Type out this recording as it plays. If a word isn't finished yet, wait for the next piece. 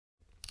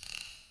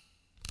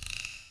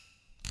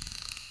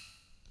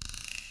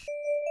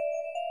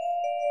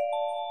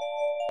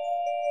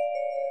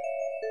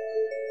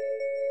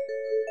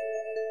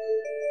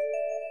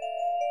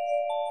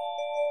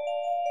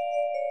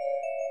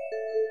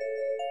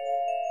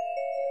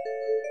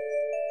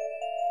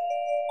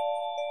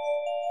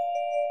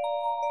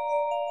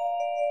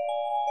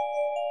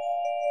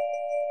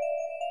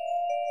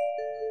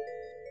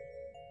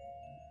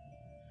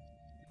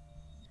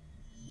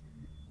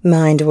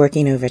Mind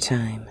working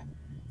overtime.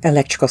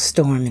 Electrical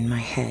storm in my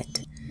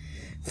head.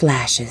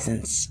 Flashes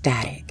and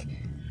static.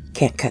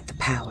 Can't cut the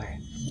power.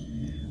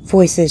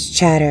 Voices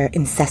chatter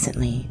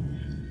incessantly.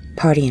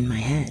 Party in my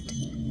head.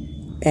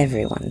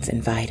 Everyone's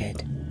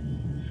invited.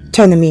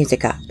 Turn the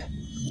music up.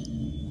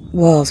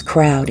 Walls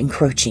crowd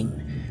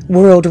encroaching.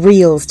 World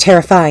reels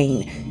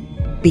terrifying.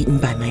 Beaten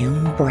by my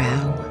own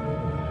brow.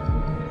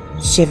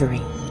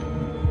 Shivering.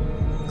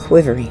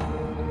 Quivering.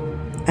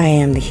 I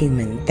am the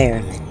human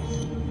theremin.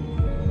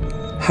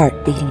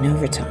 Heart beating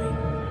overtime.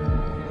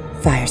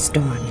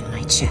 Firestorm in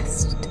my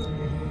chest.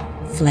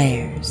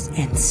 Flares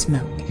and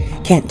smoke.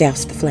 Can't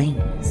douse the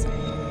flames.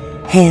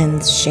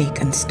 Hands shake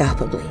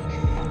unstoppably.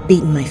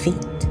 Beating my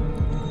feet.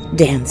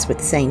 Dance with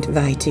Saint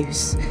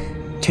Vitus.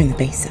 Turn the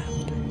bass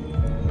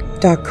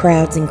up. Dark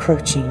crowds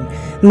encroaching.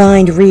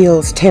 Mind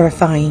reels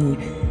terrifying.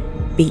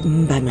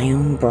 Beaten by my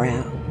own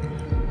brow.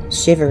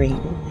 Shivering.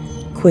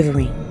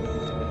 Quivering.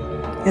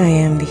 I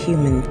am the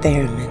human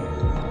theremin.